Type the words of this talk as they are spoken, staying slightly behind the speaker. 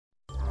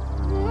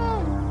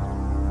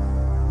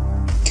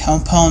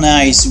Compound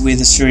eyes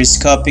with a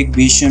stereoscopic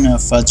vision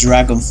of a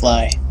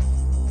dragonfly.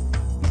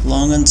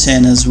 Long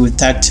antennas with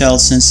tactile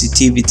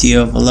sensitivity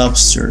of a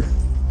lobster.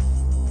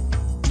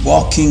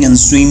 Walking and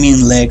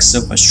swimming legs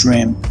of a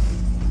shrimp.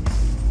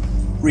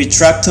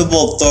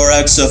 Retractable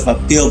thorax of a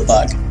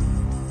pillbug.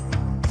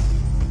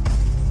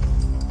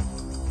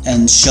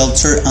 And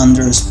shelter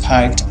under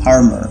spiked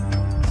armor.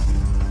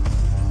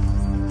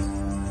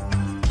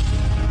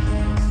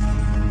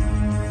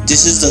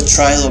 This is the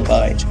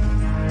trilobite,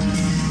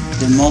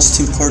 the most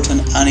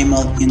important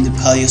animal in the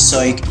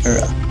Paleozoic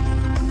era.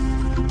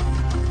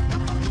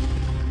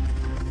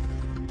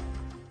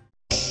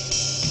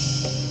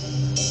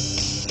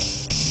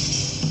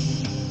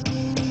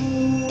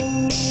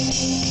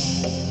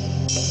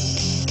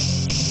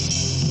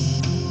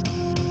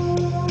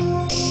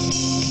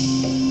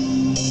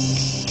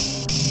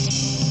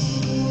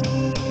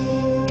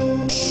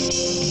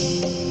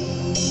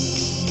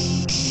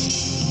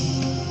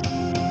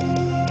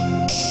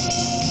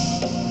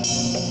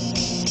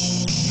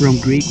 From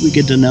Greek we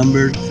get the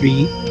number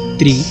 3,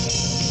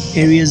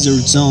 areas or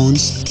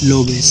zones,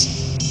 lobes,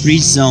 3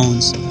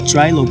 zones,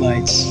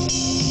 trilobites.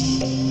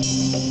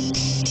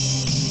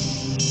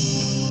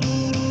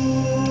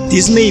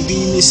 This may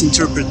be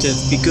misinterpreted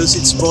because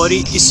its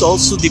body is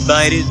also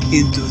divided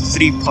into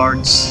 3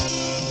 parts.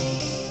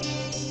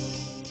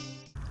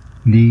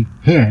 The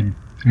head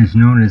is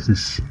known as the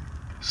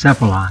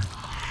cephalon,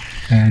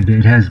 and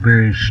it has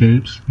various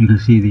shapes. You can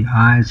see the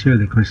eyes here,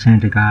 the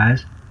concentric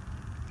eyes.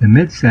 The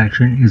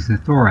midsection is the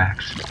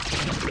thorax,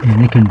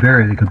 and it can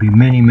vary. There could be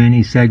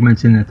many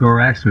segments in the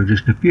thorax or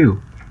just a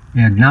few.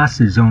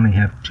 Agnostids only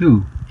have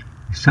 2.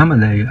 Some of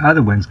the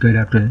other ones get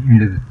up to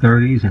into the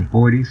 30s and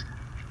 40s.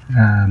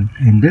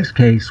 In this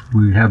case,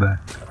 we have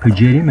a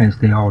pygidium, as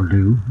they all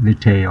do, the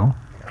tail,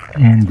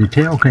 and the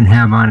tail can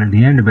have on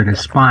the end of it a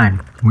spine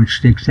which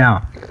sticks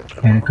out,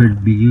 and it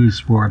could be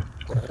used for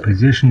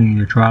positioning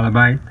the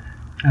trilobite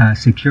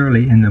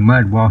securely in the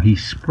mud while he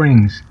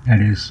springs at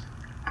his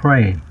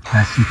prey.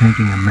 That's the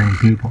thinking of many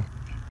people.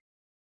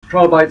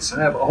 Trilobites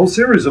have a whole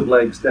series of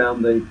legs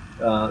down the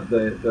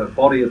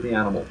body of the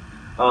animal.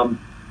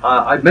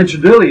 I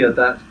mentioned earlier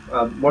that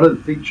one of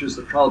the features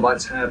that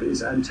trilobites have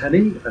is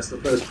antennae. That's the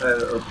first pair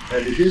of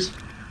appendages.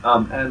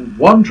 And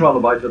one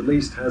trilobite at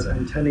least has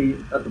antennae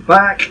at the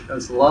back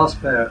as the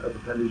last pair of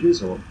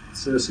appendages, or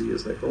cerci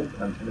as they're called,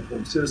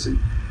 antenniform cerci.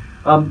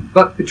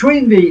 But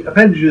between the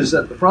appendages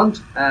at the front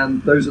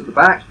and those at the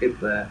back, if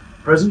they're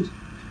present,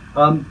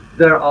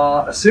 there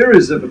are a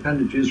series of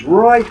appendages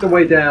right the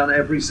way down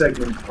every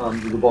segment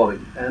of the body,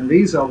 and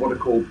these are what are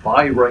called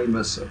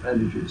biramous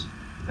appendages.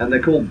 And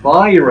they're called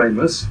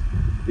biramous,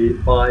 the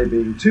bi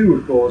being 2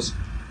 of course,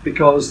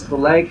 because the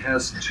leg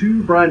has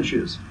 2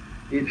 branches.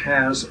 It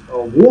has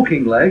a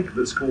walking leg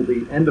that's called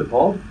the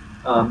endopod,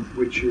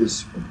 which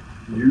is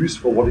used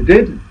for what it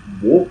did,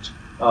 walked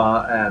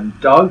and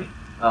dug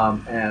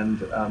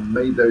and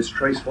made those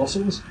trace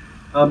fossils.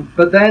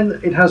 But then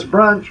it has a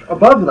branch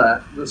above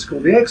that that's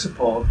called the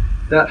exopod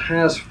that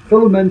has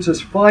filamentous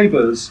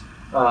fibers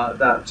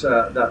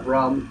that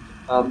run,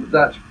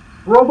 that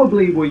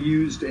probably were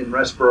used in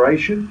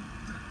respiration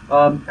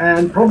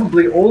and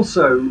probably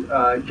also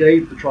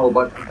gave the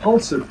trilobite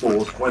propulsive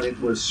force when it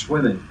was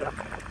swimming.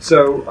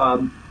 So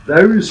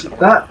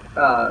that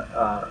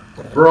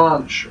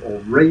branch or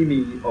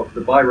rami of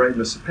the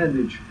biramous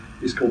appendage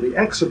is called the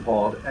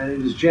exopod, and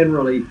it is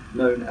generally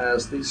known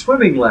as the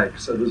swimming leg.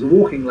 So there's a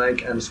walking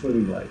leg and a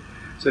swimming leg.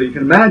 So you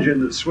can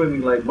imagine that the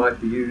swimming leg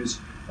might be used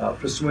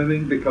for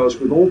swimming, because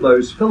with all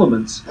those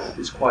filaments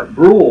it's quite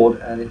broad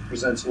and it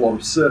presents a lot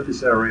of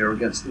surface area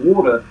against the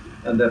water,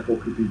 and therefore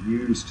could be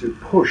used to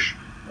push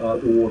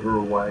the water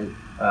away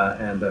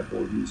and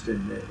therefore used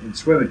in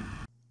swimming.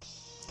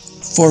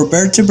 For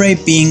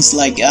vertebrate beings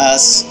like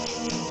us,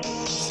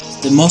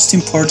 the most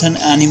important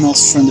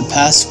animals from the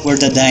past were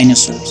the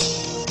dinosaurs.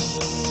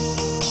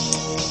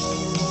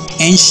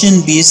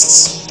 Ancient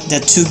beasts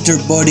that took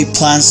their body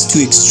plans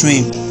to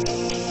extreme.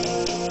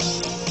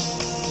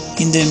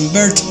 In the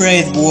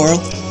invertebrate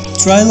world,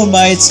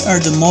 trilobites are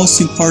the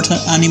most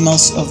important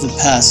animals of the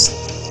past,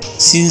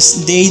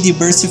 since they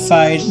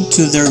diversified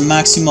to their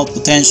maximal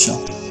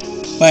potential.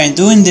 By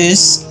doing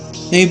this,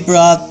 they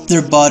brought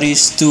their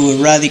bodies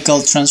to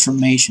radical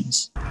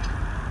transformations.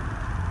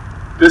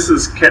 This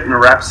is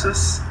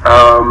Ketnorapsis,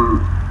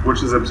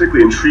 which is a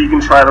particularly intriguing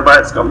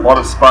trilobite. It's got a lot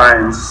of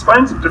spines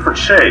of different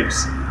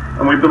shapes.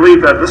 And we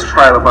believe that this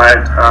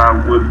trilobite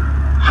would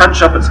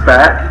hunch up its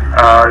back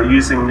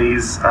using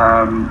these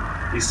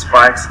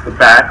spikes at the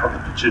back of the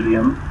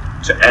pygidium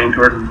to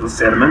anchor it into the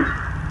sediment,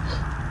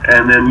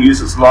 and then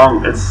use its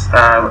legs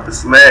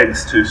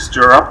to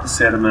stir up the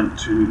sediment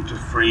to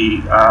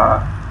free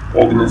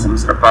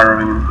organisms that are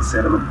burrowing into the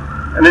sediment.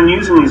 And then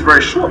using these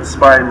very short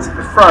spines at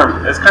the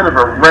front as kind of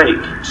a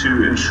rake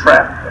to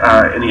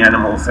entrap any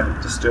animals that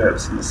it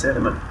disturbs in the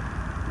sediment.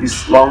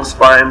 These long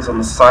spines on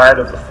the side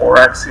of the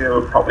thorax here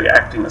were probably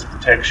acting as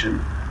protection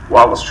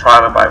while this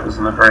trilobite was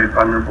in a very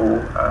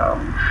vulnerable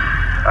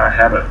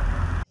habit.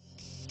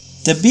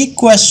 The big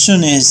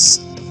question is,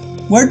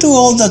 Where do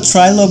all the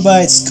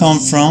trilobites come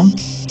from?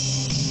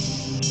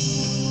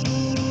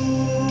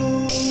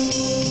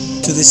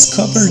 To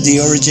discover the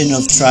origin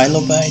of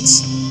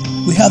trilobites,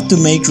 we have to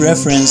make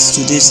reference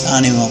to this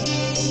animal,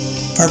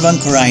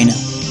 Parvancorina.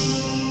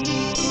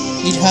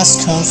 It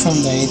has come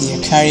from the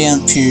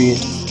Ediacaran period,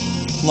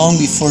 long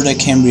before the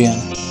Cambrian.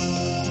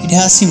 It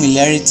has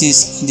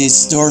similarities in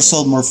its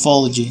dorsal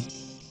morphology.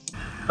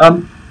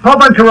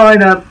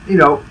 Parvancorina,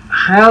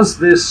 has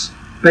this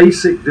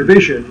basic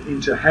division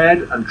into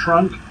head and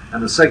trunk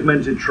and a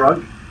segmented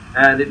trunk,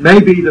 and it may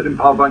be that in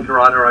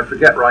Parvancorina, I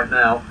forget right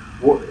now,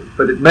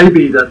 but it may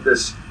be that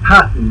this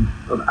pattern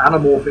of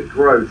anamorphic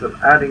growth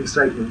of adding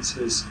segments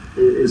is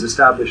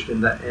established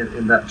in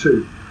that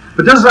too.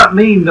 But does that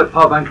mean that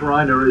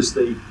Parvancorina is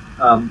the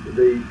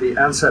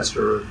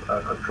ancestor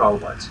of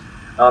trilobites?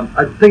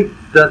 I think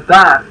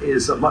that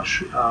is a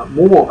much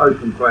more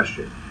open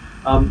question.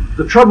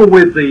 The trouble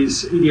with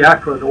these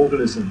Ediacaran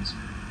organisms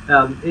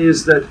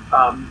is that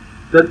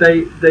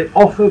they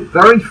offer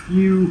very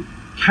few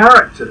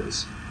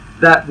characters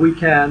that we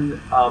can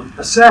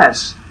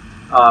assess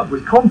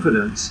with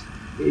confidence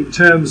in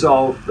terms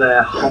of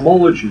their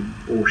homology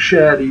or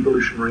shared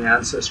evolutionary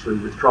ancestry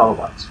with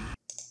trilobites.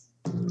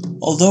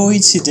 Although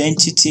its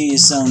identity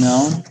is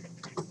unknown,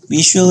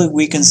 visually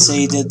we can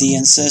say that the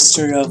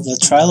ancestor of the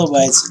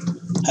trilobites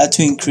had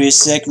to increase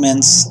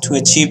segments to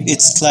achieve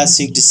its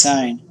classic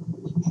design.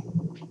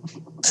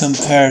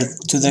 Compared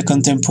to the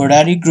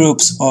contemporary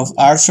groups of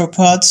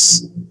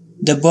arthropods,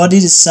 the body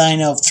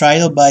design of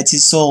trilobites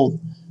is old,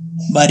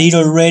 but it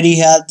already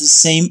had the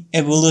same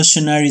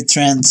evolutionary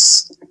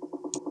trends.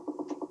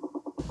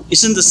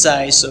 Isn't the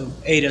size of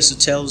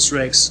Aetasotellus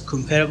rex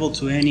comparable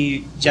to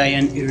any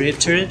giant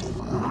eurypterid?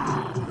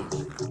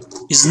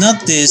 Is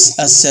not this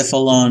a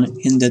cephalon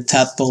in the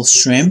tadpole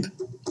shrimp?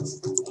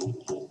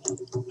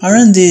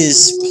 Aren't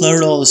these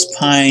pleural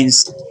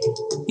spines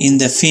in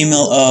the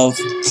female of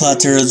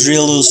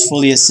Platerodrilus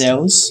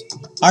foliaceus?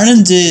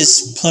 Aren't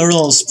these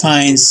pleural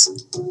spines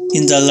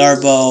in the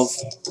larva of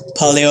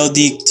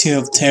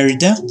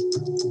Paleodictyopterida?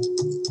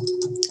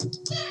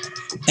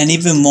 And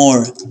even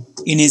more,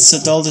 in its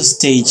adult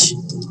stage,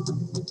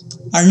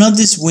 are not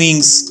these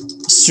wings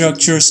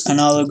structures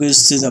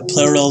analogous to the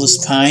pleural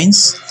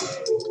spines?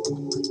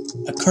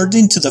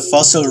 According to the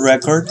fossil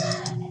record,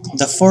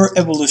 the four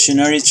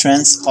evolutionary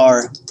trends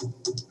are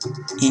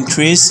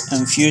increase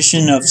and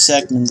fusion of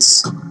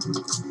segments,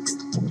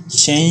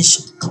 change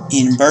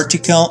in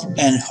vertical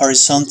and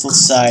horizontal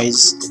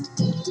size,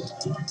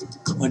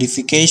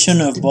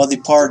 modification of body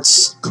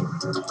parts,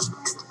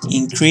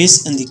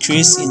 increase and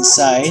decrease in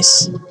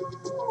size.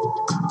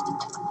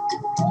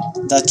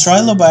 The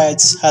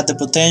trilobites had the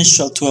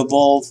potential to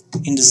evolve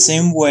in the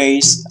same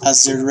ways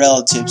as their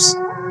relatives,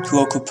 to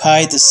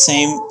occupy the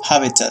same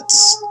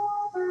habitats.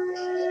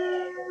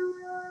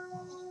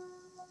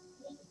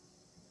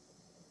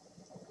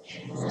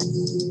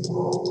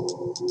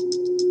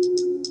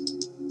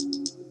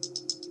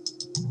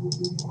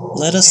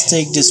 Let us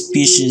take the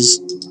species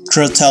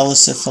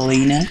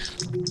Crotalocephalina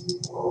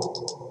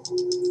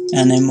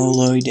and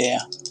Emuloidea.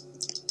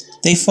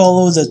 They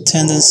follow the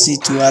tendency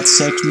to add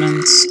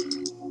segments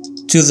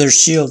to their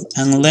shield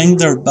and lengthen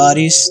their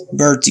bodies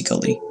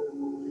vertically.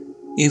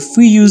 If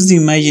we use the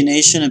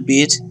imagination a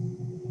bit,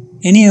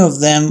 any of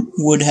them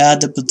would have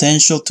the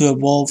potential to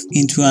evolve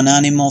into an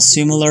animal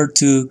similar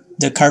to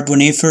the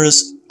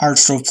Carboniferous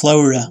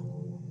Arthropleura.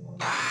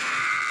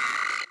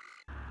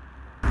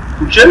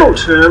 In general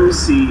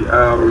terms,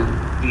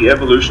 the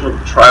evolution of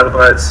the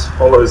trilobites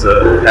follows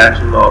a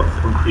pattern of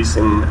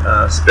increasing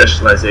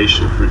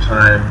specialization through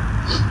time.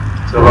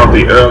 So a lot of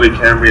the early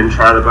Cambrian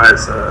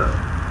trilobites are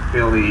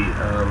fairly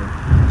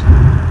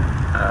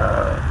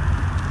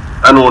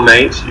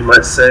unornate, you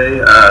might say.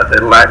 They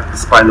lack the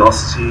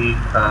spinosity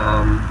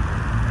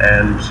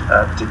and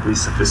particularly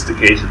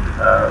sophisticated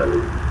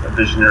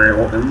visionary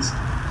organs.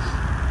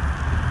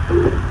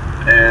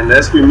 And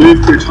as we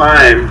move through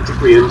time,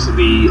 particularly into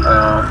the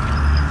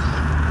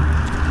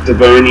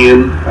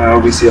Devonian,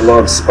 we see a lot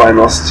of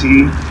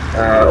spinosity,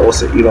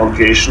 also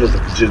elongation of the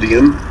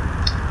pygidium,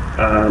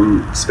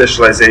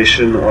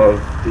 specialization of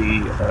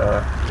the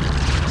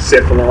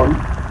cephalon,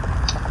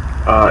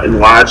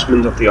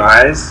 enlargement of the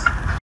eyes.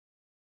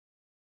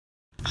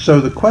 So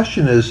the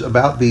question is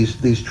about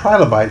these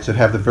trilobites that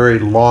have the very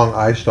long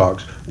eye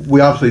stalks.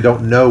 We obviously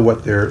don't know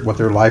what their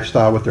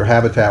lifestyle, what their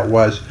habitat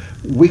was.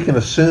 We can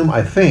assume,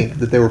 I think,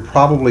 that they were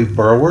probably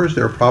burrowers.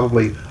 They were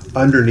probably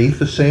underneath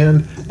the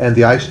sand, and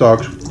the eye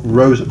stalks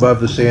rose above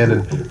the sand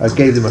and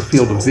gave them a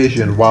field of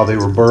vision while they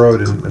were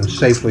burrowed and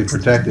safely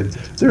protected.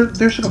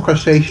 There's some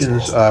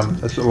crustaceans,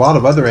 there's a lot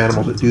of other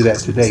animals that do that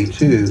today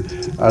too,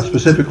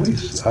 specifically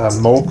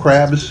mole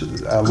crabs,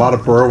 a lot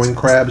of burrowing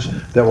crabs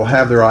that will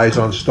have their eyes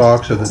on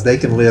stalks so that they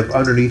can live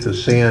underneath the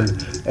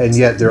sand and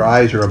yet their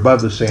eyes are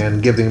above the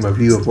sand, giving them a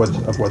view of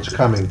what's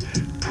coming.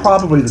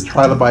 Probably the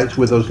trilobites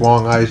with those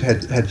long eyes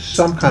had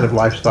some kind of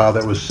lifestyle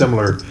that was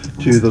similar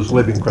to those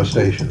living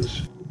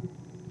crustaceans.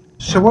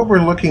 So what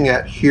we're looking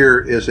at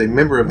here is a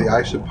member of the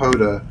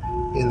Isopoda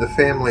in the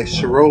family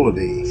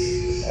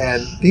Cerolidae.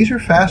 And these are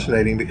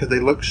fascinating because they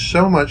look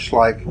so much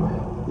like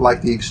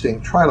the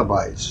extinct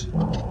trilobites.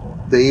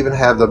 They even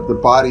have the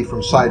body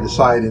from side to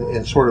side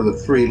in sort of the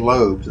three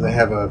lobes. And they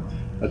have a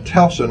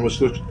telson,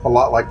 which looks a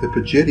lot like the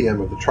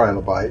pygidium of the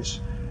trilobites.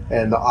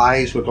 And the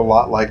eyes look a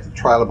lot like the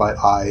trilobite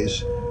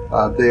eyes.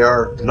 They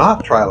are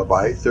not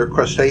trilobites, they're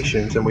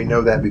crustaceans, and we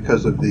know that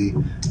because of the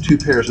two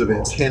pairs of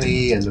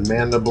antennae and the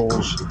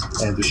mandibles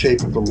and the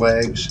shape of the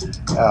legs.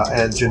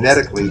 And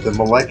genetically, the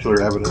molecular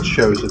evidence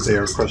shows that they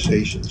are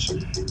crustaceans.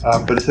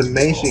 But it's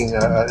amazing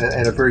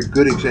and a very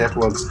good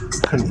example of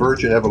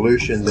convergent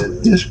evolution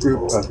that this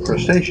group of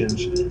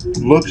crustaceans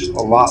looks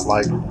a lot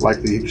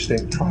like the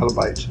extinct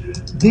trilobites.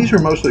 These are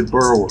mostly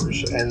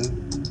burrowers, and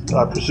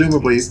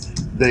presumably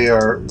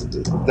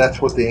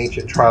that's what the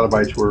ancient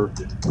trilobites were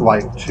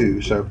like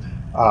too. So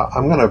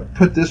I'm going to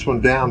put this one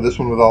down, this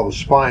one with all the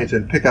spines,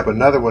 and pick up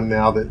another one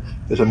now that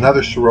is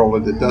another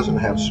Sorolid that doesn't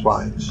have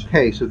spines.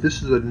 Okay, so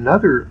this is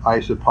another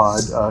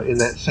isopod in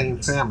that same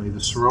family, the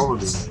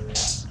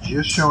Sorolidine,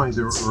 just showing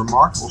the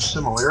remarkable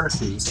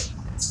similarity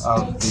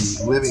of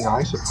the living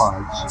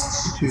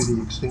isopods to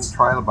the extinct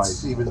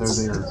trilobites, even though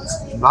they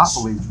are not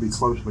believed to be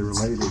closely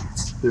related.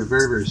 They're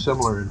very, very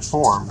similar in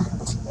form,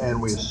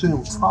 and we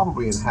assume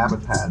probably in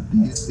habitat.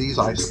 These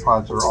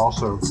isopods are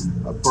also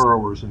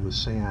burrowers in the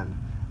sand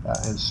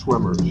and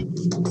swimmers.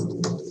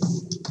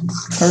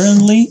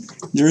 Currently,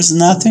 there is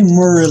nothing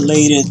more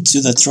related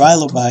to the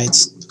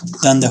trilobites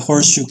than the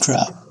horseshoe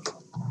crab.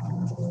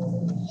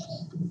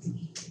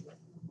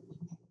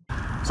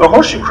 So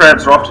horseshoe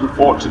crabs are often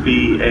thought to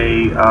be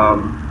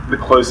the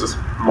closest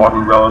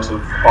modern relative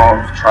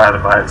of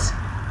trilobites.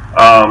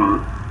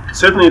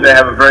 Certainly they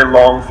have a very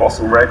long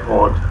fossil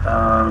record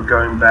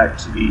going back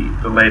to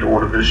the late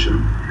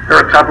Ordovician. There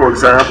are a couple of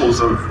examples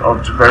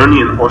of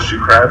Devonian horseshoe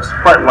crabs,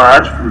 quite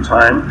large for the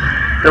time.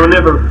 They were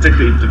never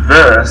particularly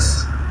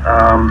diverse.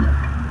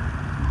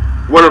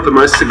 One of the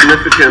most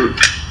significant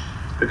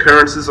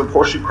occurrences of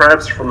horseshoe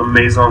crabs from the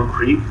Maison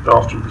Creek. They're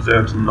often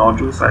preserved in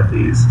nodules like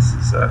these.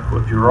 This is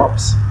called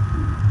Europs,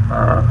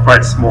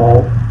 quite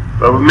small,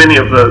 but with many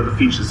of the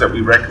features that we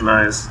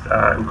recognize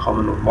in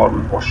common with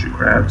modern horseshoe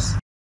crabs.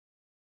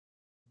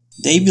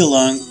 They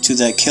belong to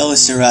the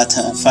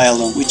Chelicerata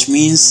phylum, which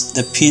means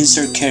the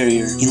pincer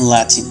carrier in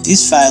Latin.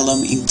 This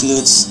phylum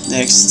includes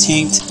the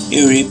extinct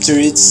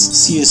Eurypterids,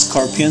 sea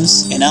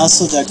scorpions, and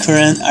also the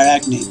current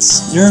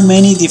arachnids. There are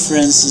many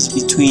differences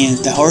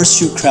between the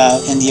horseshoe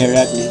crab and the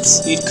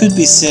arachnids. It could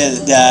be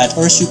said that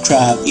horseshoe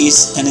crab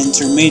is an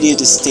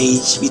intermediate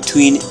stage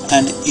between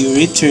an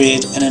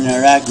Eurypterid and an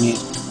arachnid.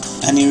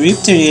 An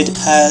Eurypterid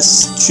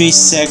has 3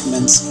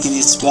 segments in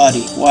its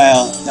body,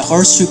 while the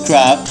horseshoe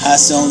crab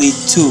has only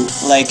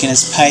 2, like in a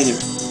spider.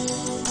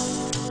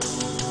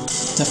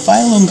 The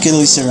phylum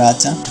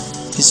Chelicerata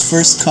is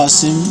first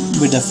cousin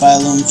with the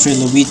phylum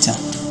Trilobita.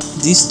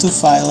 These two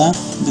phyla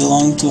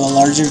belong to a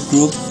larger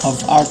group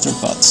of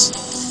arthropods,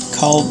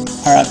 called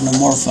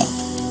Arachnomorpha.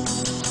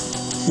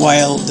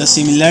 While the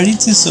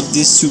similarities of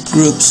these two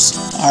groups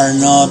are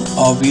not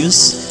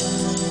obvious,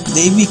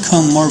 they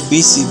become more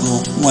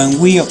visible when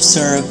we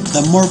observe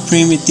the more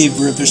primitive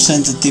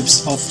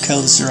representatives of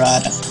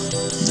Chelicerata.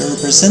 The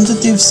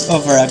representatives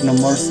of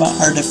Arachnomorpha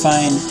are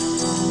defined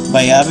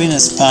by having a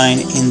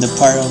spine in the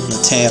part of the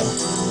tail.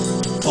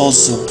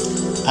 Also,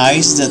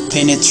 eyes that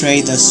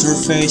penetrate the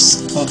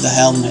surface of the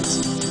helmet.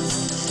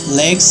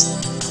 Legs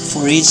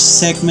for each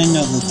segment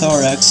of the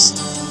thorax.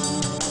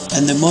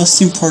 And the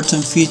most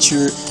important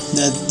feature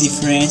that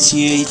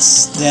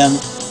differentiates them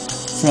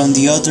from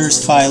the other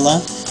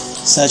phyla,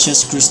 such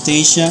as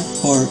Crustacea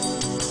or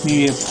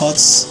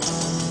Myriapods,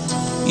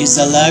 is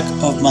the lack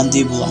of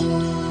mandibula.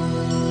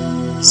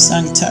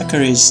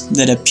 Sanctacaris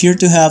that appear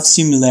to have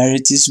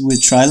similarities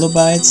with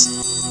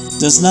trilobites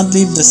does not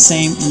leave the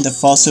same in the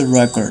fossil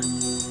record.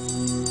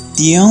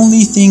 The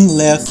only thing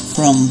left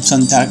from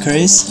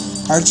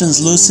Sanctacaris are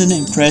translucent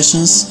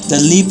impressions that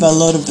leave a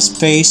lot of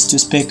space to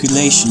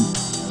speculation.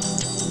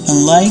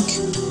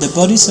 Unlike the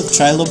bodies of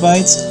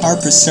trilobites are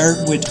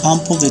preserved with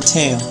ample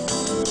detail.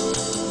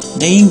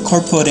 They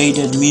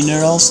incorporated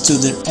minerals to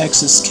their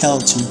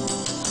exoskeleton,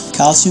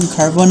 calcium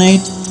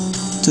carbonate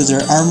to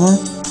their armor,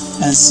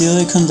 and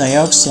silicon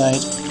dioxide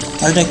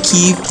are the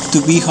key to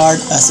be hard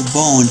as a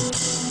bone.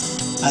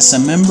 As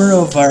a member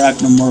of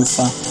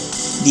Arachnomorpha,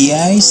 the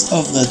eyes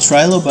of the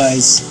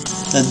trilobites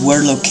that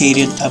were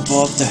located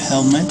above the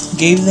helmet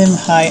gave them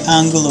high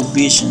angle of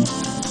vision.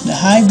 The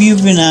high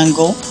viewing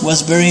angle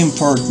was very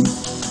important.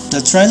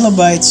 The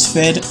trilobites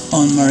fed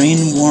on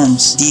marine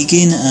worms,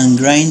 digging and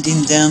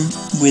grinding them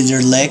with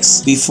their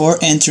legs before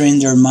entering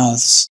their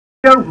mouths.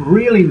 We don't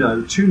really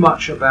know too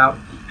much about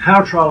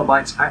how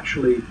trilobites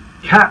actually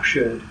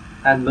captured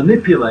and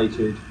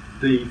manipulated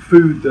the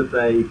food that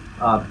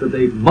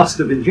they must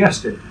have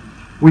ingested.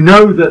 We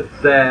know that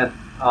their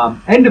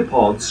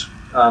endopods,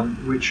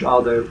 which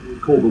are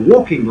called the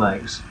walking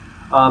legs,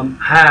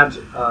 had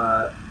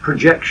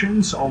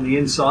projections on the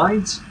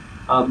insides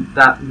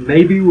that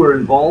maybe were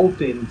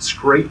involved in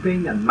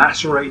scraping and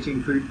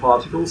macerating food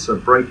particles, so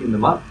breaking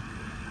them up.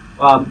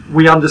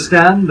 We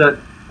understand that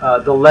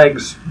the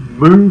legs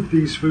move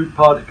these food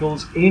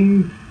particles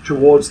in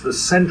towards the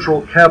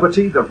central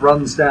cavity that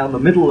runs down the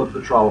middle of the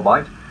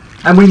trilobite.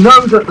 And we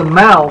know that the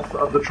mouth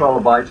of the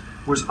trilobite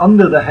was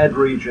under the head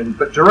region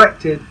but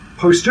directed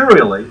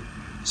posteriorly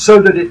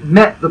so that it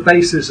met the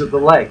bases of the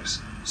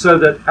legs. So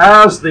that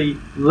as the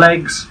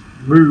legs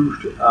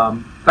moved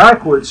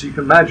backwards, you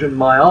can imagine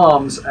my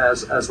arms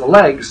as the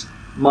legs,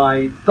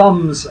 my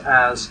thumbs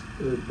as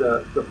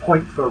the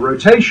point for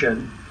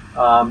rotation,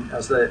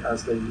 as the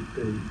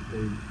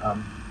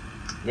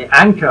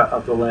anchor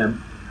of the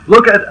limb.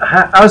 Look at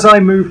as I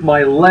move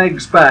my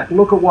legs back,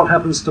 look at what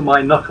happens to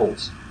my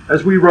knuckles.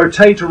 As we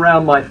rotate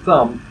around my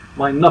thumb,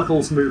 my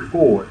knuckles move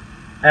forward.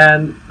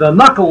 And the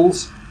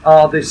knuckles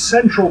are the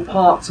central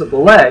parts of the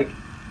leg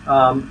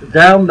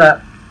down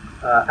that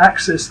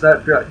axis,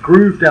 that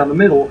groove down the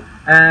middle,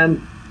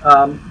 and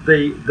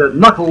the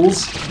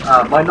knuckles,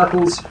 my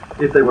knuckles,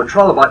 if they were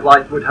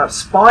trilobite-like, would have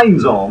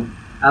spines on,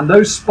 and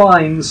those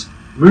spines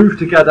move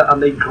together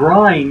and they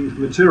grind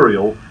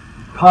material,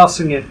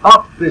 passing it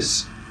up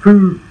this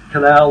food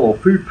canal or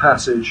food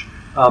passage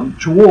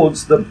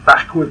towards the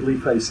backwardly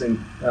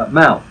facing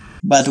mouth.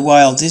 But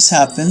while this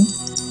happened,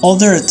 all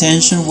their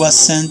attention was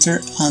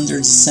centered under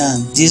the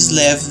sand. This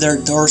left their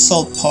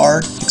dorsal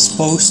part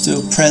exposed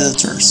to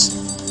predators.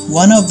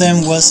 One of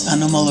them was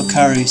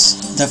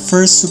Anomalocaris, the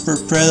first super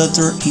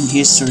predator in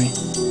history.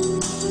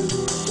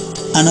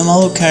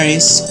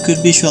 Anomalocaris could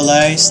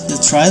visualize the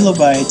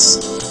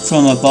trilobites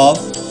from above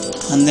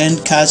and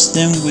then catch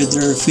them with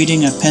their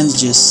feeding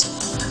appendages.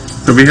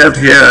 So we have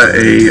here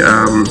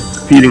a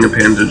feeding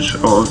appendage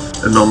of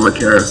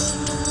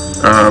Anomalocaris.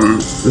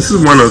 This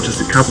is one of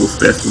just a couple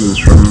specimens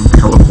from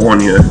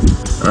California,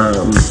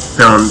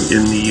 found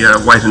in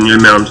the White and New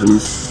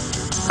Mountains,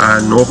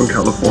 northern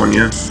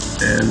California,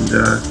 and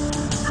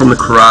from the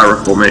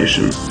Carrara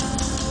Formation.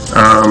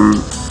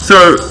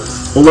 So,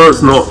 although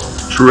it's not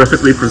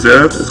terrifically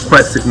preserved, it's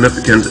quite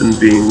significant in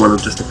being one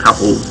of just a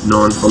couple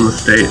known from the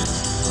state,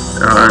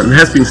 and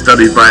has been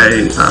studied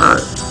by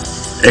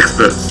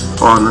experts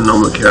on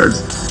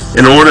Anomalocaris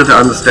in order to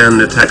understand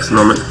their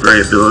taxonomic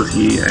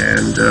variability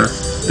and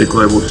the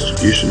global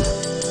distribution.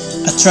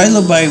 A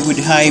trilobite with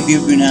high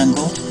viewing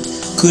angle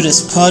could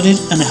spot it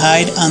and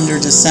hide under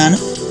the sand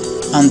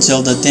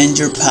until the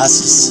danger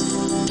passes.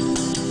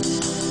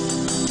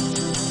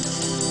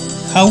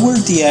 How were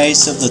the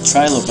eyes of the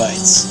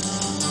trilobites?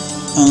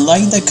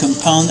 Unlike the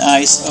compound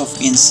eyes of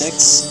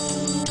insects,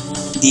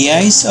 the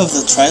eyes of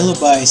the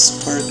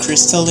trilobites were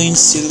crystalline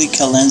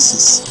silica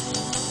lenses.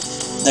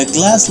 The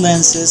glass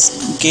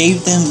lenses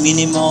gave them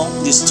minimal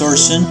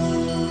distortion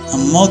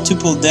and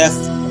multiple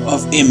depth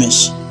of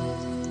image.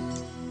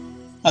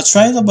 A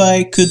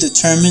trilobite could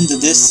determine the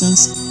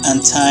distance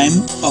and time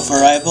of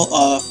arrival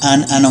of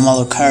an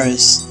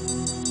Anomalocaris.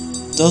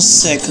 Those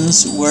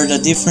seconds were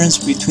the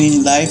difference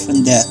between life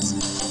and death.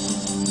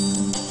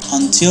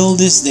 Until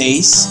these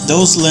days,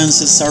 those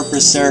lenses are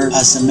preserved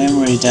as a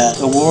memory that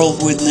the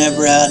world would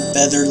never have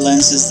better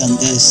lenses than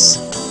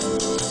this.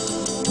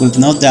 With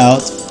no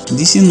doubt,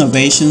 these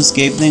innovations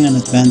gave them an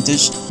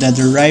advantage that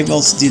their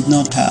rivals did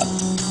not have.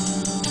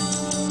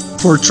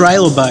 For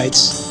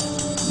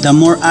trilobites, the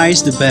more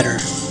eyes the better.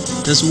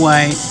 That's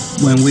why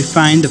when we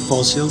find the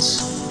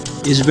fossils,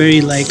 it's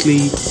very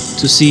likely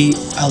to see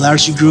a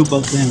large group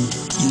of them.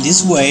 In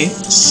this way,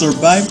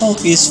 survival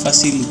is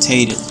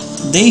facilitated.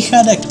 They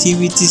had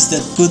activities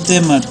that put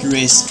them at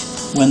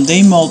risk. When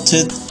they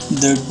molted,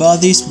 their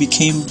bodies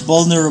became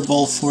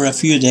vulnerable for a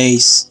few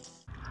days.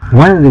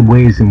 One of the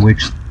ways in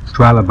which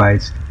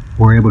trilobites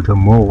were able to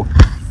molt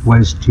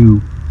was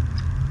to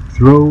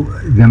throw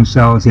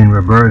themselves in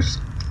reverse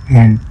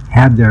and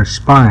have their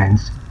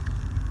spines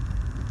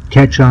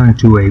catch on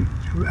to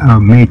a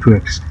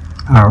matrix,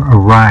 a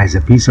rise,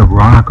 a piece of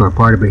rock or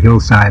part of a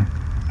hillside,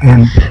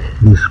 and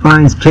the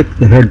spines kicked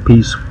the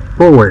headpiece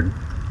forward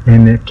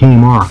and it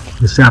came off.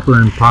 The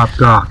sapling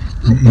popped off,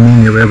 and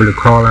then they were able to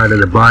crawl out of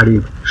the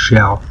body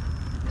shell.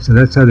 So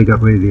that's how they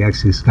got rid of the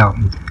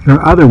exoskeleton. There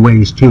are other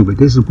ways too, but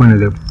this is one of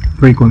the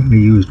frequently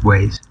used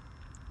ways.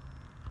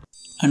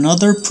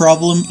 Another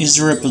problem is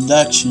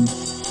reproduction.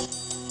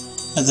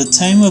 At the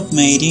time of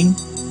mating,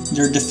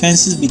 their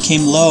defenses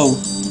became low,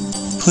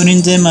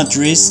 putting them at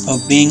risk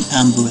of being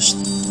ambushed.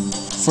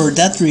 For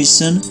that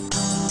reason,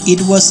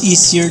 it was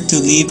easier to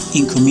live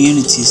in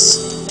communities.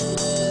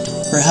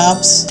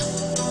 Perhaps,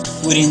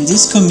 within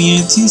these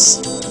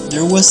communities,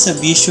 there was a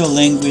visual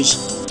language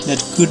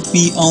that could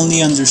be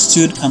only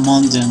understood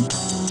among them.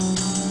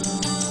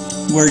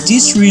 Were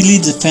these really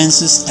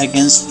defenses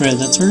against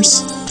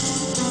predators?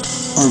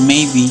 Or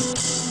maybe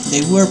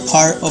they were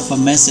part of a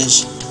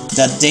message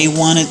that they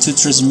wanted to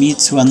transmit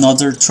to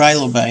another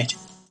trilobite.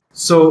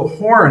 So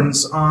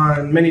horns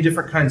on many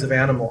different kinds of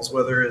animals,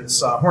 whether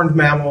it's horned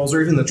mammals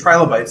or even the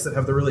trilobites that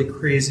have the really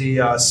crazy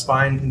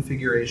spine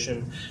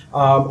configuration,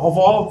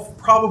 evolve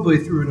probably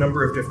through a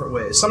number of different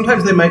ways.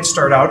 Sometimes they might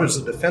start out as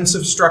a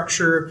defensive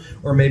structure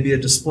or maybe a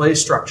display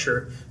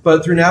structure,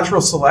 but through natural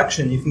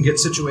selection you can get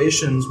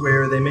situations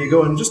where they may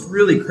go in just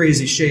really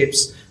crazy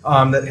shapes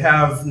that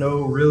have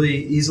no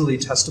really easily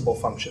testable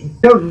function.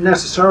 You don't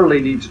necessarily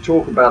need to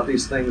talk about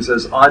these things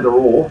as either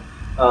or.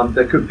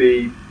 There could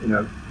be,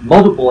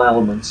 multiple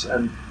elements,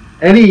 and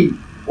any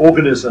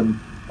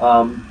organism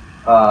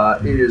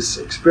is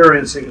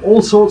experiencing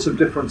all sorts of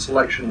different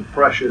selection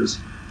pressures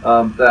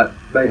that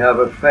may have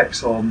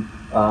effects on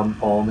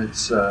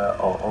its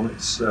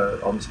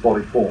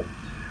body form.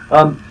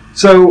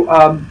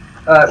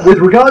 With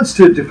regards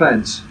to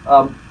defense,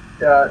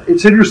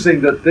 it's interesting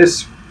that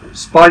this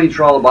spiny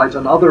trilobite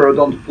and other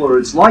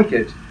odontoplurids like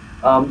it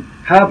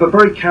have a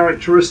very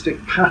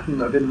characteristic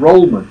pattern of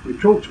enrollment.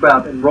 We've talked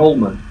about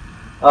enrollment.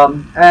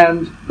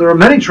 And there are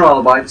many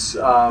trilobites,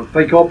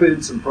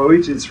 phacopids and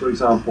proetids, for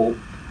example,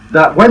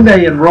 that when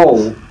they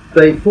enroll,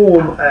 they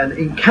form an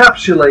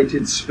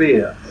encapsulated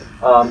sphere,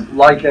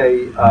 like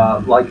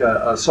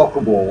a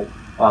soccer ball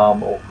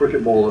or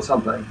cricket ball or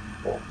something,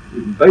 or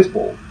even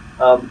baseball,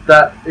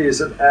 that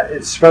is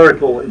it's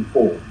spherical in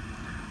form.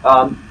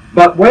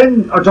 But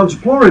when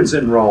odontoplurids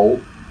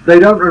enroll, they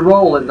don't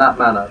enroll in that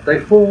manner. They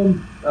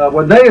form,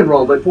 when they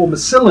enroll, they form a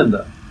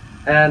cylinder.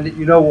 And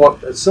you know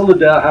what a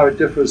cylinder, how it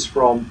differs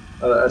from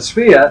a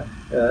sphere.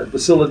 The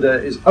cylinder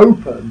is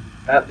open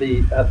at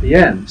the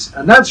ends,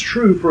 and that's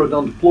true for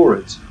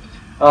odontoplurids.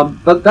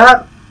 But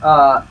that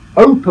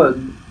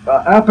open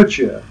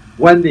aperture,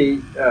 when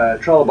the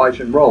trilobite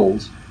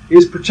enrolls,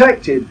 is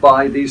protected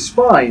by these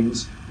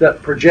spines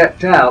that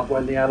project out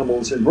when the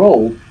animal's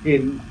enrolled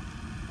in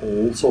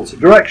all sorts of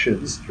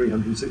directions,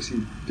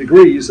 360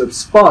 degrees of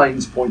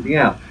spines pointing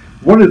out.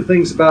 One of the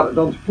things about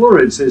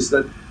odontoplurids is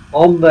that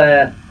on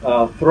their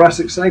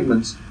thoracic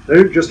segments, they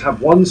don't just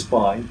have one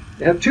spine,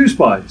 they have two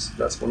spines.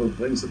 That's one of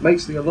the things that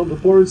makes the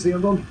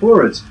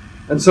odontoplurids.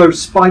 And so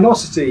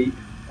spinosity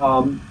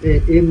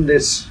in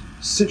this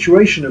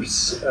situation of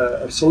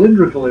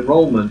cylindrical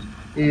enrollment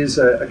is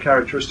a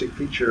characteristic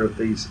feature of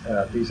these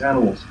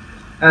animals.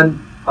 And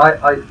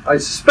I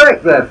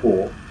suspect,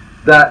 therefore,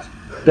 that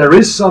there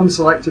is some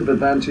selective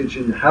advantage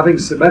in having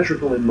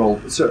cylindrical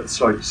enrollment.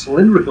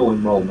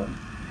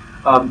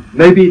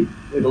 Maybe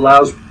it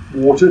allows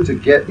water to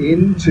get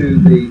into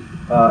the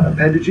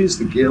appendages,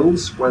 the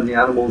gills, when the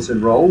animals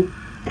enroll,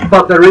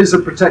 but there is a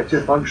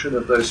protective function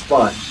of those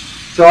spines.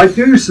 So I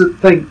do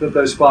think that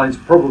those spines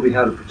probably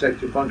had a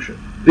protective function.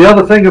 The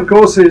other thing, of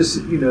course,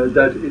 is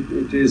that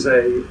it is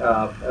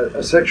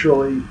a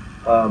sexually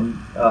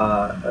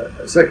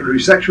a secondary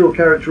sexual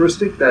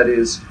characteristic that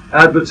is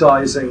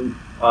advertising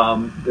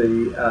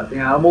the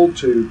animal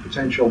to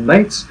potential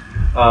mates,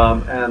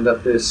 and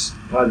that this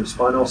kind of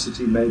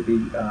spinosity may be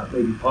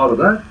part of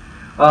that.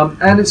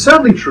 And it's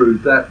certainly true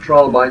that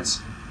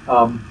trilobites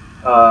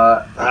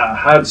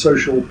had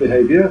social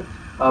behavior.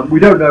 We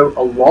don't know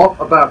a lot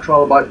about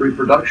trilobite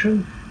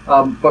reproduction,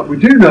 but we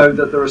do know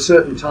that there are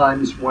certain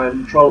times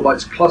when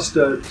trilobites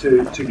cluster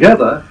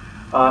together,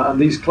 and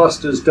these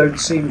clusters don't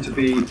seem to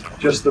be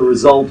just the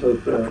result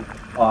of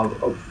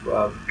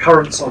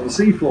currents on the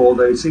seafloor.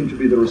 They seem to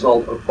be the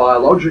result of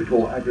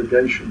biological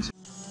aggregations.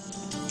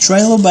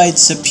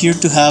 Trilobites appear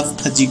to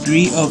have a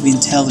degree of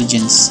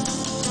intelligence.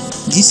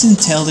 This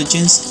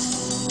intelligence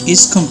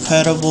is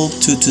comparable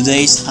to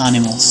today's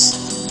animals,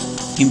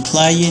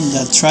 implying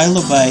that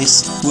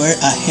trilobites were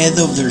ahead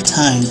of their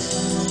time.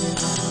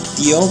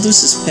 The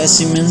oldest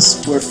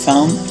specimens were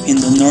found in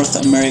the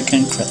North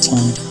American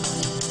Craton.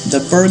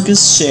 The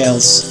Burgess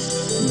shales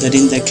that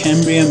in the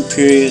Cambrian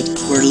period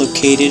were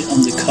located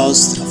on the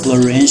coast of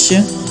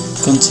Laurentia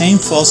contain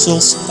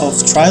fossils of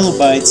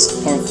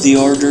trilobites of the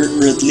order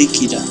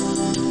Rudlikida.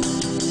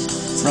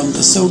 From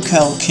the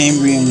so-called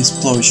Cambrian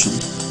explosion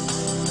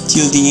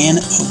till the end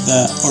of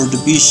the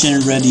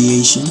Ordovician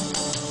radiation,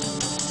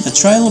 the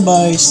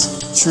trilobites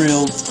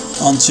thrived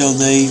until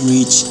they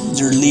reached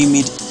their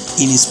limit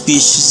in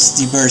species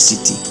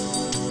diversity.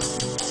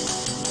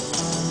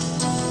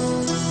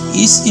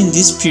 It's in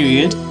this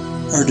period,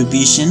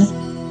 Ordovician,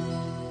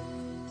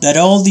 that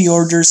all the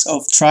orders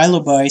of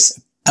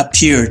trilobites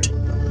appeared: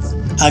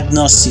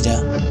 Agnostida,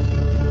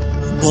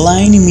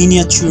 blind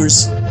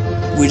miniatures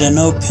with an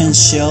open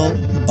shell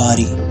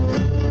body;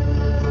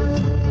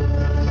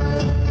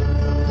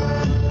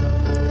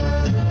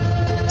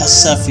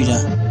 Asaphida,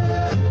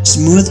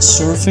 smooth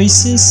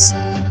surfaces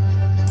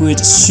with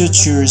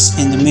sutures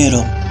in the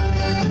middle;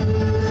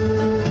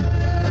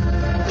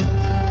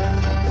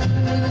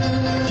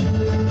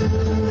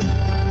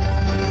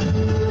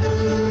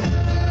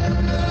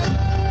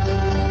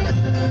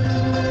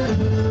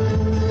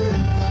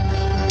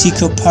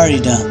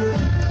 Ticoparida,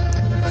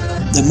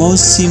 the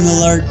most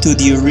similar to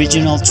the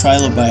original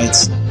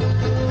trilobites;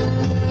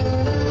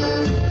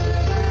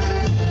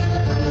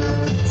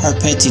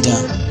 Harpetida,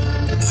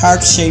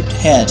 heart-shaped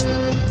head;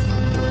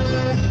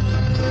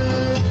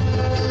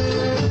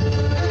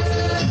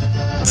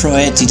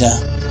 Croetida,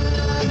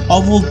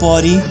 oval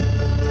body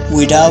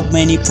without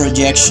many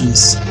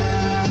projections.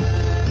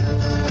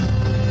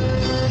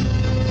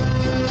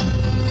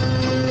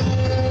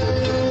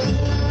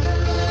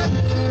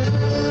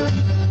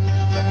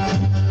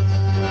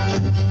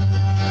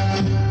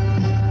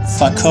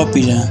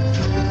 Phacopida,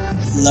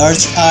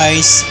 large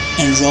eyes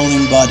and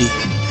rolling body.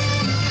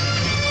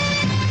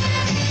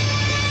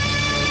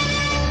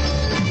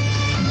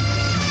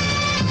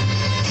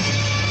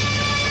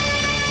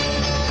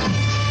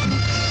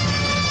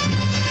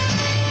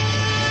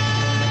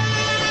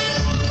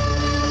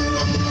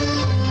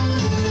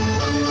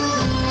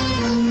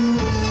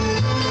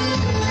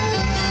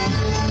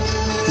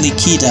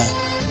 Lichida,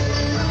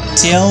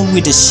 tail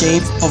with the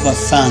shape of a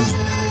fan.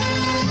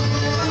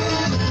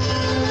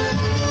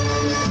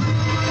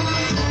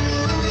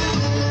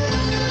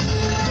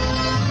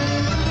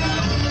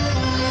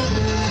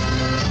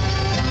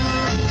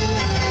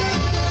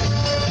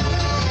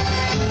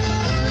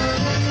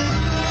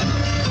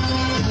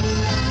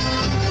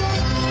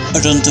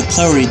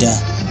 Odontoplurida,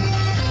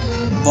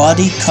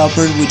 body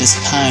covered with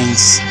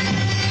spines.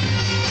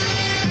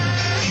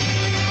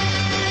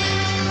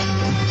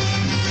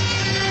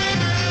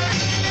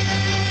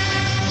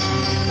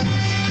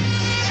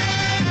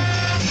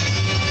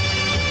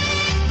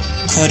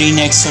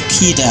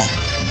 Corinexochida,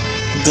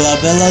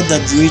 glabella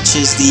that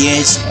reaches the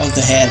edge of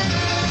the head.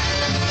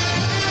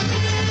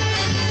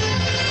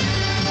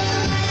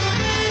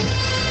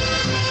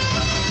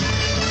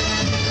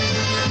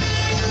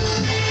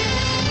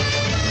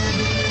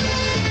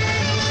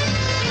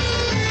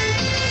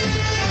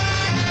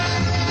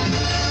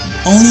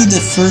 Only the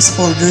first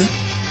order,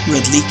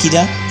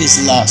 Redlichida,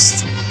 is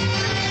lost.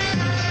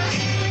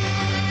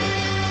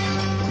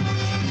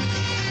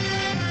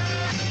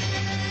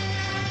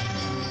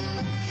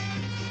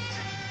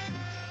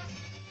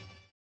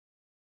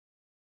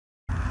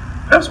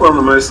 Perhaps one of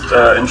the most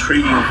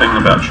intriguing things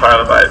about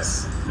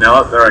trilobites,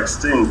 now that they're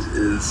extinct,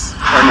 is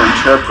trying to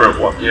interpret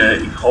what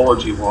their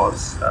ecology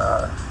was,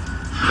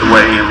 the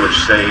way in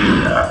which they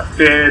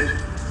fared,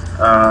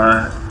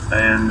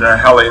 and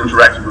how they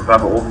interacted with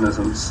other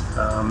organisms.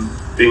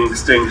 Being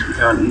extinct, we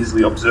can't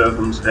easily observe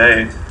them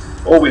today.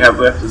 All we have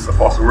left is the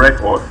fossil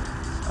record.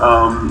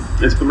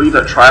 It's believed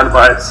that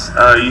trilobites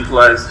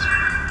utilized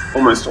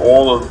almost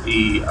all of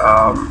the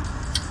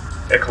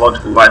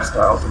ecological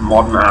lifestyles of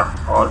modern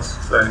arthropods.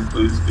 So that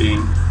includes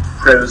being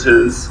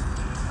predators,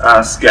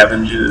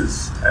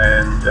 scavengers,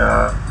 and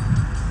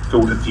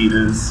filter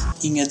feeders.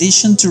 In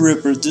addition to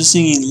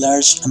reproducing in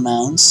large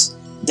amounts,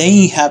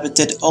 they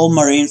inhabited all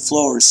marine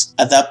floors,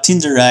 adapting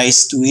their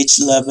eyes to each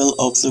level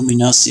of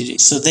luminosity,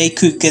 so they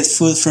could get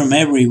food from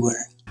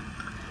everywhere.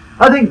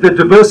 I think the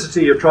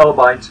diversity of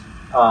trilobite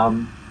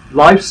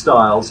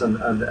lifestyles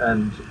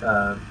and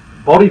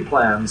body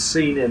plans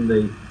seen in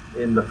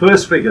the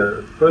first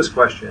figure, the first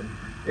question,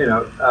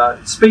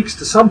 speaks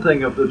to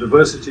something of the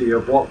diversity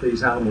of what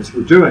these animals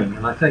were doing.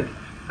 And I think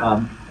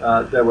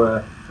there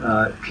were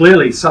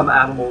clearly some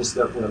animals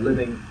that were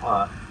living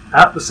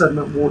at the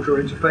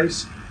sediment-water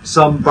interface,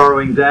 some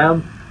burrowing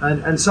down,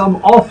 and some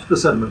off the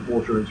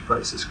sediment-water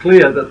interface. It's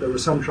clear that there were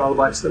some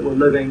trilobites that were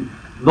living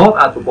not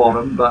at the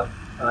bottom, but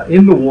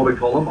in the water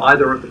column,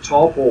 either at the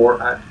top or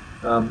at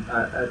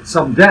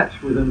some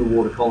depth within the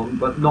water column,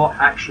 but not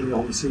actually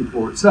on the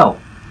seafloor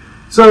itself.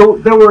 So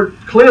there were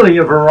clearly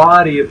a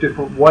variety of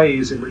different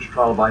ways in which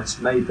trilobites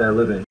made their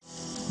living.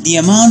 The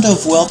amount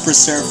of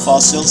well-preserved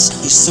fossils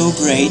is so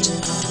great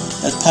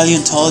that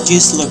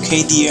paleontologists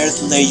locate the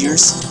earth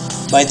layers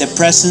by the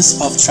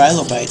presence of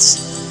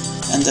trilobites,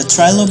 and the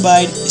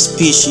trilobite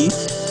species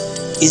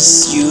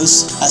is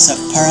used as a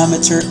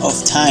parameter of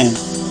time.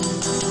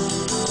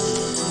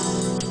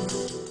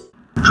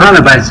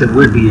 Trilobites that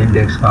would be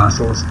index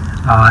fossils,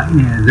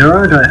 there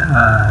aren't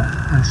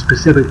a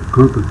specific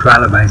group of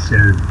trilobites that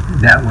are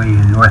that way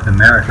in North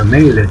America.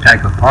 Many of the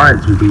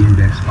tachypods would be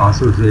index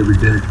fossils. They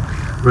would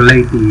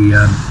relate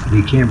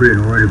the Cambrian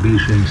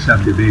Ordovician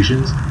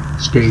subdivisions,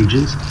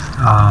 stages.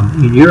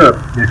 In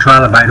Europe, the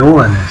trilobite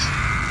olinus,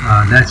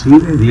 that's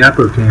the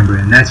Upper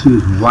Cambrian, that's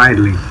used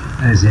widely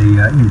as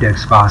a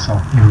index fossil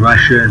in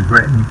Russia and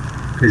Britain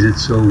because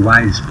it's so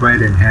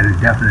widespread and had a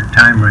definite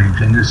time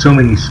range, and there's so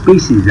many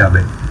species of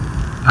it.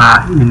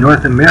 In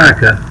North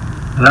America,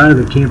 a lot of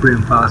the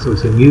Cambrian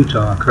fossils in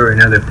Utah occur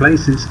in other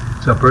places,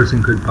 so a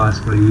person could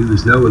possibly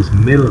use those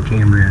Middle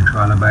Cambrian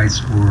trilobites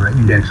for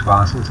index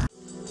fossils.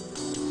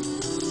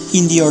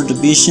 In the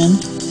Ordovician,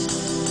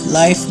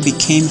 life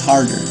became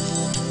harder.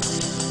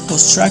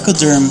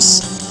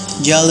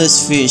 Ostracoderms,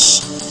 jawless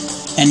fish,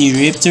 and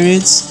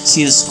Eurypterids,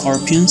 sea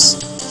scorpions,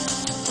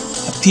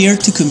 appear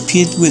to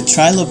compete with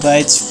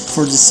trilobites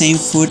for the same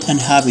food and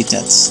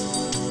habitats.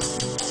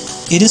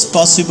 It is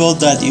possible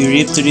that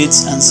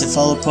Eurypterids and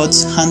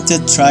cephalopods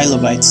hunted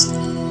trilobites,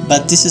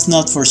 but this is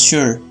not for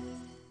sure,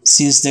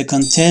 since the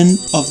content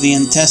of the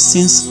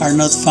intestines are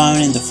not found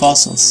in the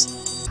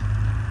fossils.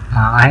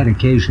 I had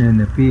occasion in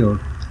the field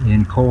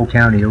in Cole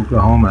County,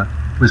 Oklahoma,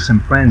 with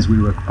some friends.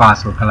 We were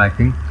fossil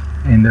collecting,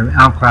 and the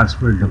outcrops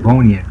were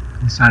Devonian.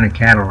 It's on a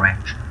cattle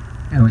ranch.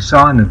 and we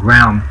saw on the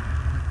ground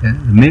the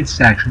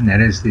midsection,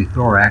 that is the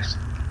thorax,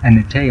 and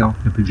the tail,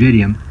 the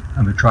pygidium,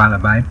 of a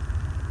trilobite.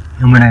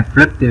 And when I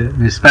flipped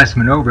the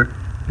specimen over,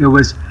 there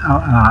was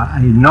a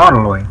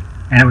nautiloid,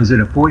 and it was at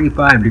a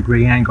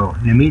 45-degree angle,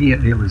 and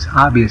immediately it was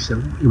obvious that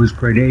it was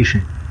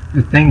predation.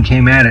 The thing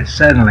came at it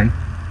suddenly,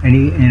 and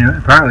he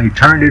apparently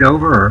turned it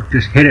over or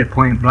just hit it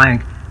point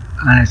blank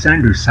on its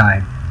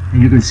underside.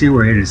 And you can see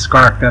where it had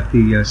scarfed up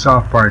the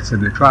soft parts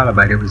of the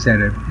trilobite. It was at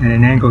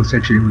an angle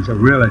such that it was a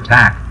real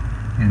attack.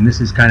 And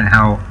this is kind of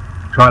how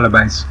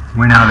trilobites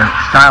went out of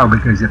style,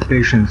 because the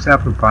fish and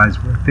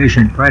cephalopods were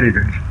efficient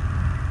predators.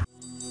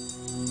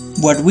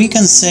 What we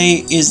can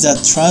say is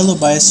that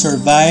trilobites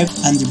survived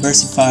and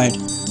diversified,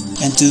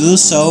 and to do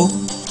so,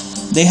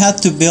 they had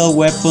to build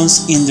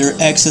weapons in their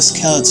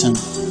exoskeleton,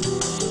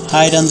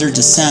 hide under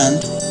the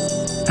sand,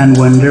 and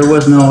when there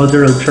was no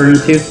other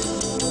alternative,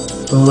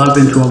 roll up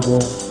into a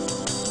ball.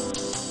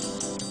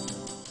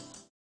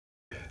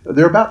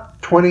 There are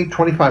about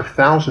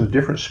 25,000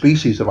 different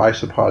species of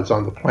isopods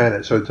on the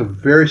planet, so it's a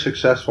very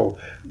successful,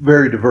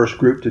 very diverse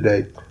group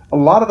today. A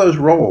lot of those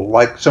roll,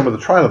 like some of the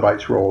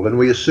trilobites rolled, and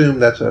we assume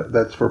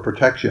that's for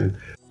protection.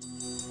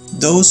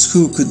 Those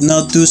who could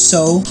not do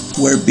so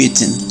were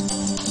bitten.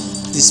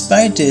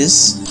 Despite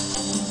this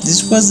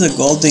was the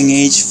golden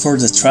age for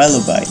the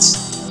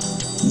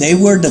trilobites. They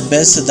were the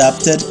best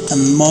adapted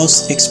and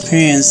most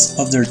experienced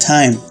of their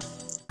time.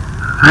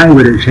 I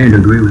would tend to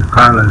agree with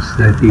Carlos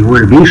that the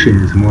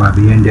Ordovician is more of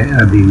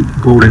the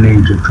golden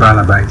age of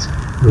trilobites.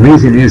 The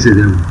reason is that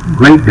there's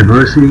great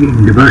diversity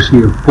and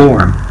diversity of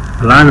form.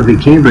 A lot of the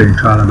Cambrian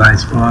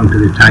trilobites belong to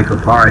the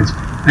Tychoparids,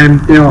 and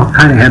they all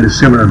kind of have a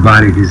similar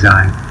body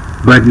design.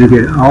 But you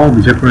get all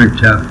the different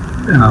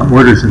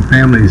orders and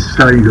families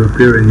starting to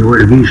appear in the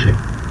Ordovician,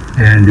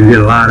 and you get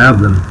a lot of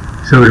them.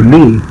 So to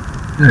me,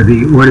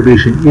 the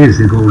Ordovician is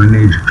the golden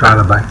age of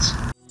trilobites.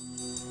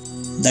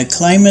 The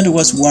climate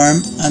was warm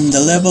and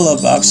the level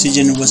of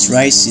oxygen was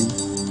rising,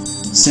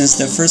 since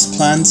the first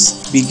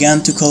plants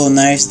began to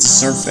colonize the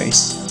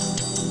surface.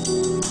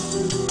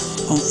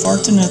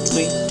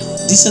 Unfortunately,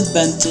 this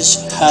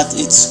advantage had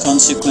its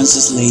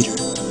consequences later.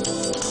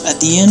 At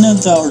the end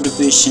of the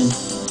Ordovician,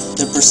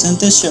 the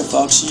percentage of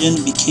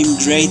oxygen became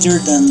greater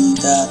than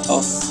that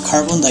of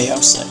carbon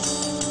dioxide.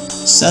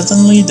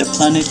 Suddenly the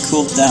planet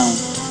cooled down.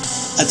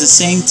 At the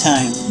same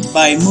time,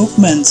 by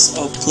movements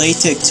of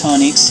plate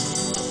tectonics,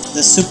 the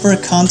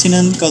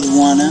supercontinent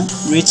Gondwana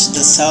reached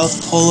the south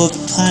pole of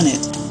the planet.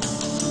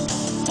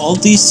 All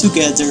these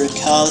together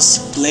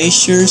caused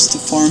glaciers to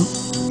form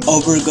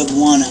over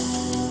Gondwana,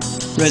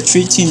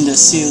 retreating the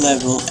sea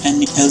level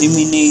and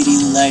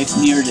eliminating life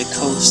near the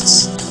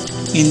coasts.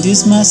 In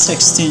this mass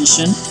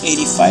extinction,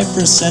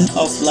 85%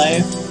 of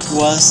life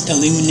was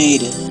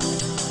eliminated.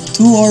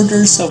 Two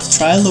orders of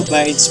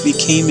trilobites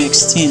became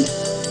extinct,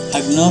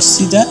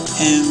 Agnostida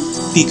and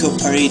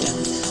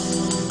Picoparida.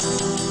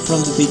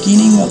 From the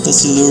beginning of the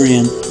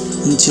Silurian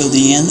until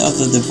the end of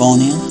the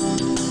Devonian,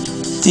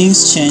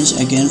 things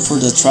changed again for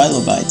the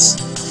trilobites.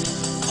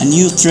 A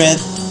new threat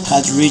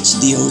had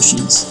reached the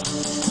oceans.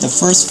 The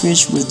first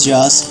fish with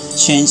jaws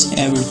changed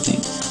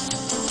everything.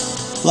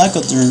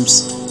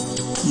 Placoderms,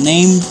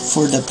 named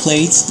for the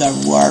plates that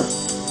warp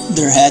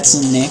their heads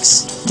and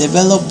necks,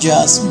 developed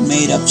jaws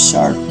made of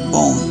sharp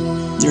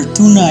bone. Their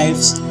two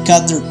knives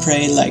cut their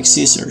prey like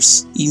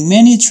scissors. In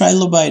many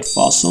trilobite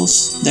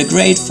fossils, the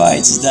great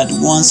fights that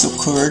once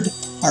occurred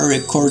are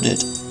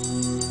recorded.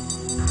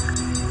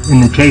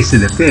 In the case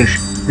of the fish,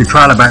 the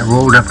trilobite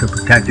rolled up to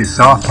protect its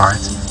soft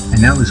parts,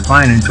 and that was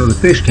fine until the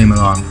fish came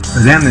along.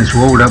 For them, this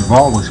rolled up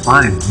ball was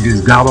fine. You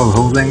just gobbled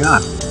the whole thing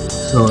up.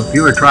 So if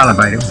you were a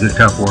trilobite, it was a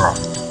tough world.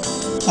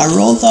 A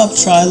rolled up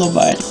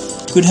trilobite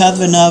could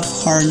have enough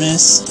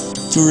harness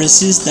to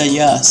resist the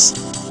jaws.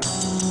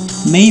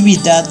 Maybe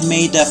that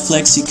made the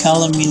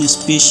Flexicalamine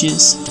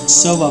species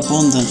so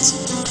abundant.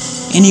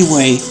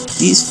 Anyway,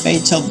 this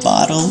fatal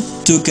battle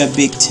took a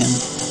victim.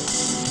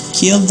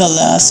 Killed the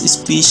last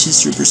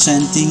species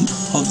representing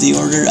of the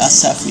order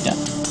Asaphida,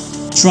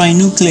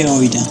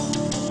 Trinucleoida.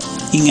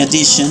 In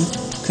addition,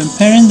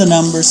 comparing the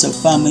numbers of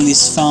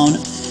families found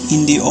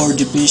in the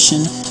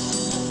Ordovician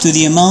to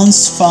the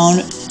amounts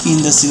found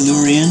in the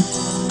Silurian,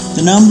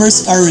 the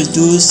numbers are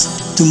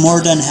reduced to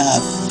more than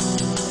half.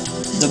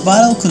 The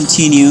battle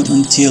continued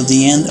until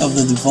the end of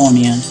the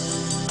Devonian,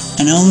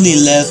 and only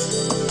left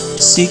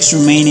 6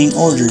 remaining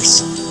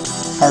orders: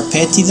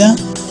 Harpetida,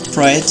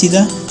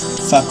 Proetida,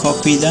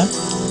 Phacopida,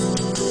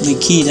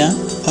 Lichida,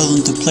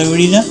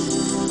 Odontopleuroida,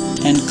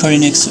 and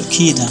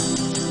Corynexochida.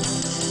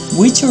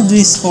 Which of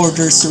these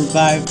orders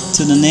survived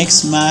to the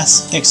next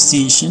mass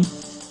extinction?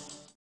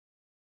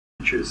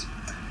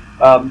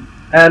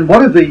 And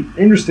one of the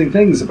interesting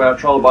things about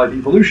trilobite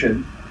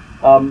evolution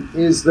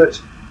is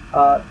that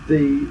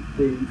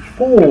the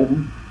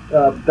form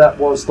that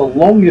was the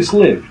longest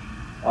lived,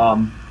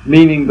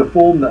 meaning the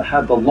form that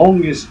had the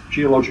longest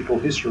geological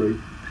history,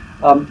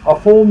 are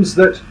forms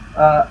that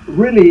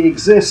really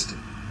exist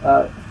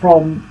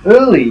from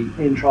early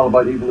in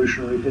trilobite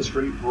evolutionary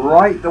history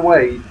right the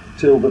way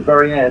till the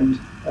very end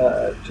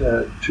at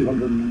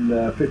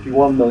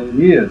 251 million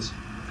years.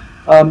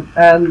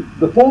 And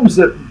the forms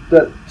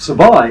that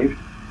survived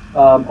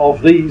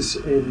of these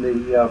in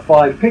the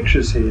 5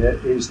 pictures here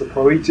is the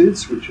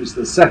Proetids, which is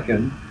the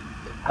second.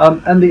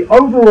 And the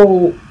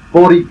overall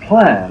body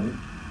plan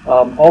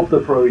of the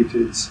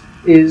Proetids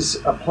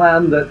is a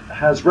plan that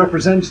has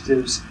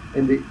representatives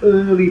in the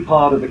early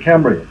part of the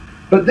Cambrian.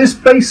 But this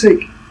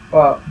basic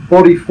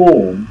body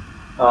form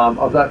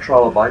of that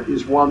trilobite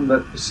is one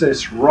that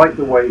persists right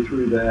the way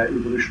through their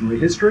evolutionary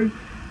history,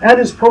 and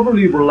is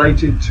probably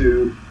related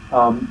to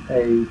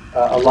a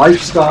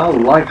lifestyle,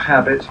 life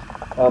habit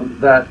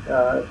that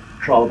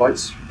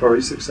trilobites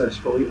very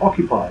successfully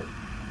occupied.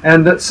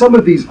 And that some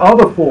of these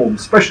other forms,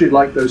 especially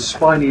like those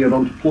spiny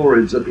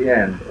odontoplorids at the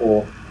end,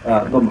 or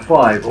number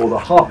 5, or the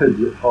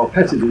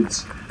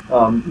harpetids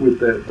with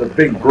the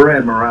big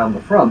brim around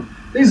the front,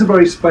 these are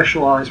very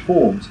specialized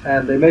forms,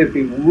 and they may have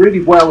been really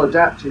well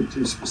adapted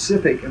to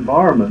specific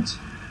environments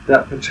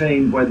that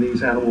pertained when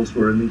these animals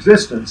were in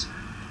existence.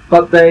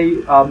 But they,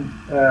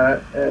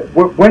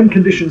 when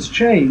conditions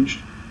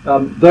changed,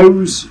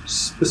 those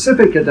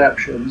specific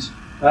adaptations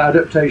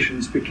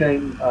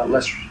became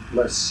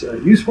less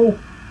useful,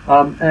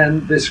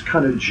 and this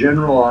kind of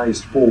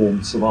generalized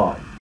form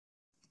survived.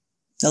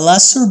 The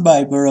last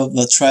survivor of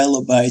the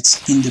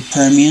trilobites in the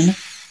Permian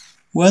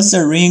was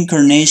the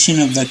reincarnation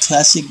of the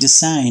classic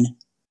design.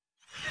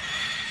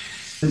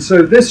 And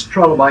so this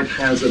trilobite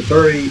has a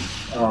very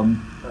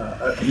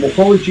a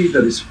morphology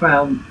that is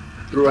found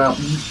throughout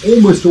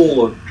almost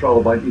all of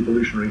trilobite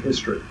evolutionary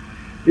history.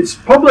 It's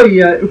probably,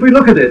 if we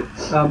look at it,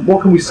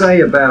 what can we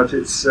say about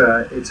its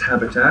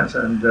habitat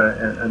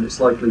and its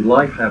likely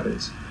life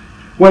habits?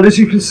 Well, as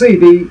you can see,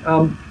 the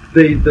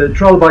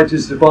trilobite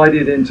is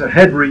divided into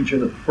head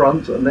region at the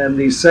front, and then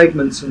these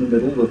segments in the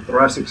middle, the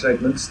thoracic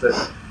segments that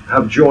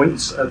have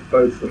joints at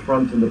both the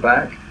front and the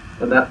back,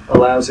 and that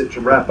allows it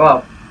to wrap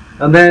up.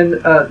 And then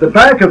the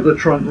back of the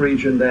trunk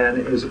region then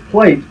is a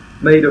plate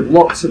made of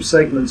lots of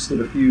segments that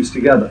are fused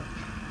together.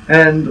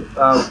 And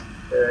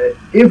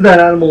if that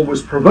animal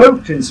was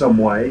provoked in some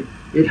way,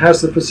 it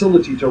has the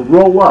facility to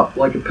roll up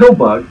like a pill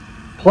bug,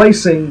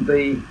 placing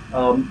the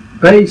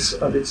base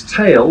of its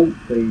tail,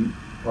 the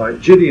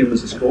pygidium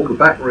as it's called, the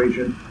back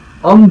region,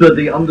 under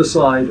the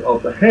underside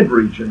of the head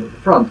region at the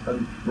front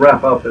and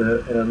wrap up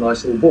in a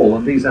nice little ball.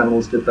 And these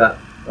animals did that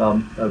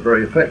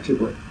very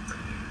effectively.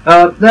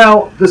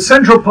 Now, the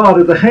central part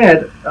of the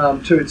head,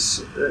 to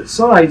its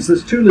sides,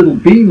 there's 2 little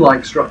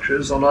bean-like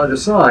structures on either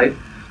side,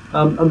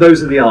 and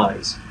those are the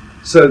eyes.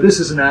 So this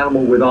is an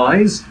animal with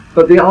eyes,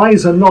 but the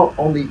eyes are not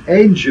on the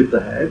edge of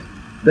the head.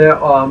 They're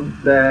on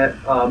the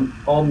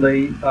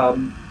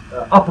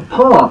upper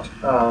part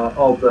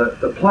of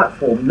the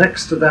platform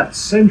next to that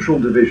central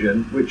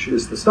division, which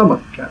is the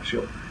stomach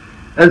capsule.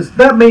 And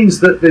that means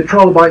that the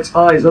trilobite's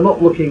eyes are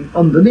not looking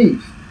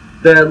underneath.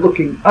 They're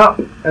looking up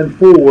and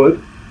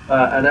forward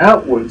and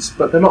outwards,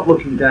 but they're not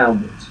looking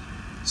downwards.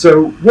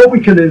 So what we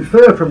can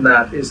infer from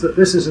that is that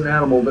this is an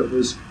animal that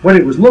was, when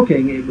it was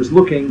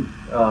looking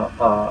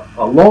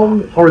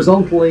along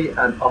horizontally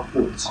and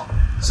upwards.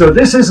 So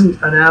this isn't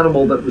an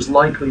animal that was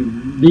likely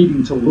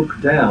needing to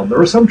look down. There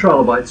are some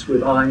trilobites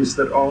with eyes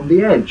that are on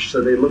the edge,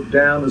 so they look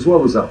down as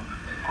well as up.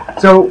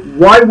 So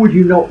why would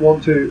you not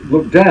want to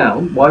look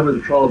down? Why would a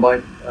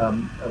trilobite,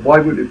 why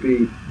would it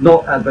be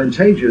not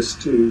advantageous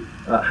to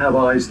have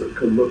eyes that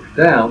could look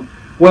down?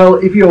 Well,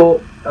 if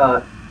you're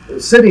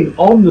sitting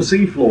on the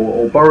seafloor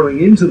or burrowing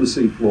into the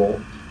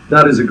seafloor,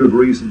 that is a good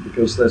reason,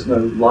 because there's no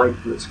light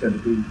that's going to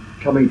be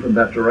coming from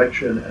that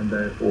direction, and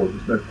therefore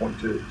there's no point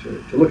to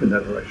look in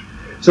that direction.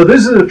 So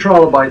this is a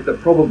trilobite that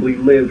probably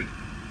lived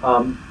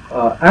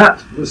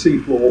at the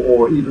seafloor,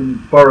 or even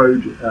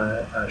burrowed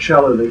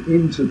shallowly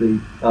into the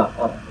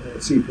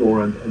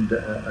seafloor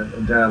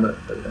and down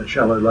at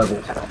shallow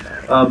levels.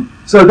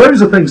 So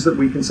those are things that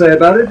we can say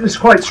about it. It's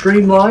quite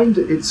streamlined.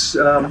 Its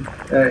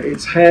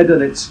head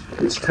and its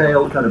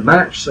tail kind of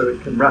match, so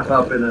it can wrap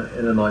up in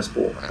a nice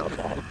ball.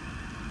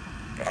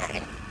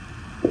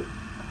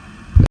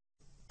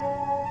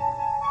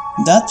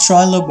 That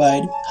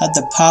trilobite had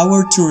the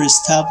power to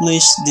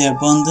reestablish the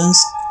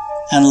abundance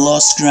and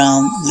lost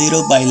ground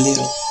little by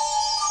little.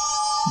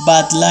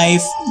 But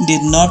life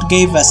did not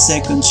give a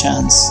second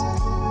chance.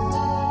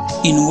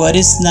 In what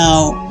is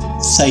now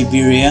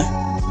Siberia,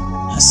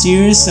 a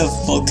series of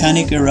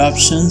volcanic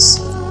eruptions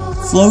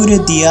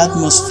flooded the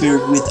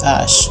atmosphere with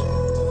ash,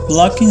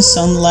 blocking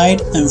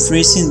sunlight and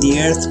freezing the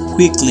earth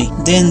quickly.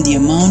 Then the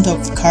amount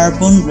of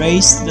carbon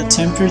raised the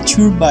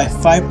temperature by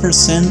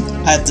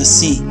 5% at the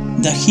sea.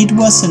 The heat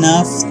was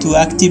enough to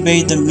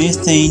activate the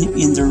methane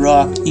in the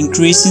rock,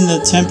 increasing the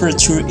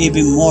temperature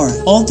even more.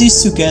 All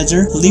this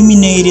together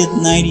eliminated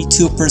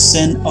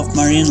 92% of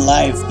marine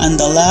life and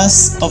the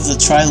last of the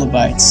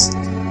trilobites.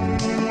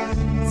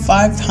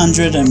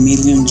 500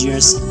 million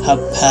years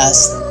have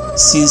passed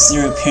since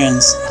their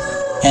appearance,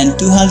 and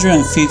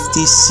 250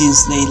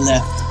 since they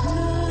left.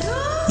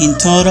 In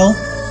total,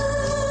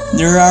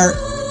 there are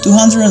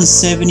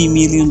 270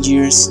 million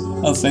years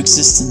of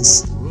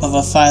existence. of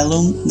a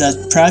phylum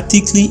that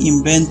practically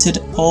invented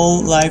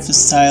all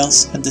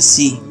lifestyles at the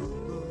sea.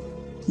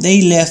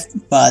 They left,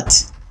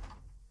 but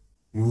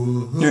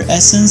their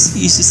essence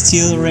is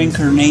still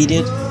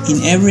reincarnated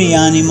in every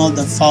animal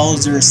that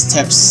follows their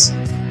steps.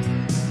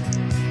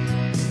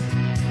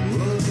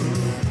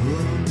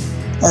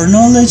 Our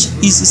knowledge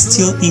is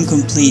still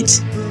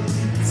incomplete.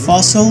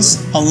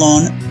 Fossils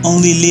alone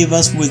only leave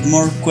us with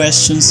more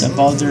questions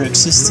about their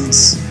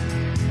existence.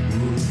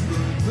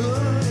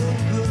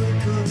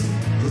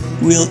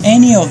 Will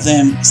any of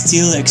them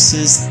still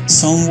exist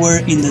somewhere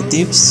in the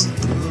deeps?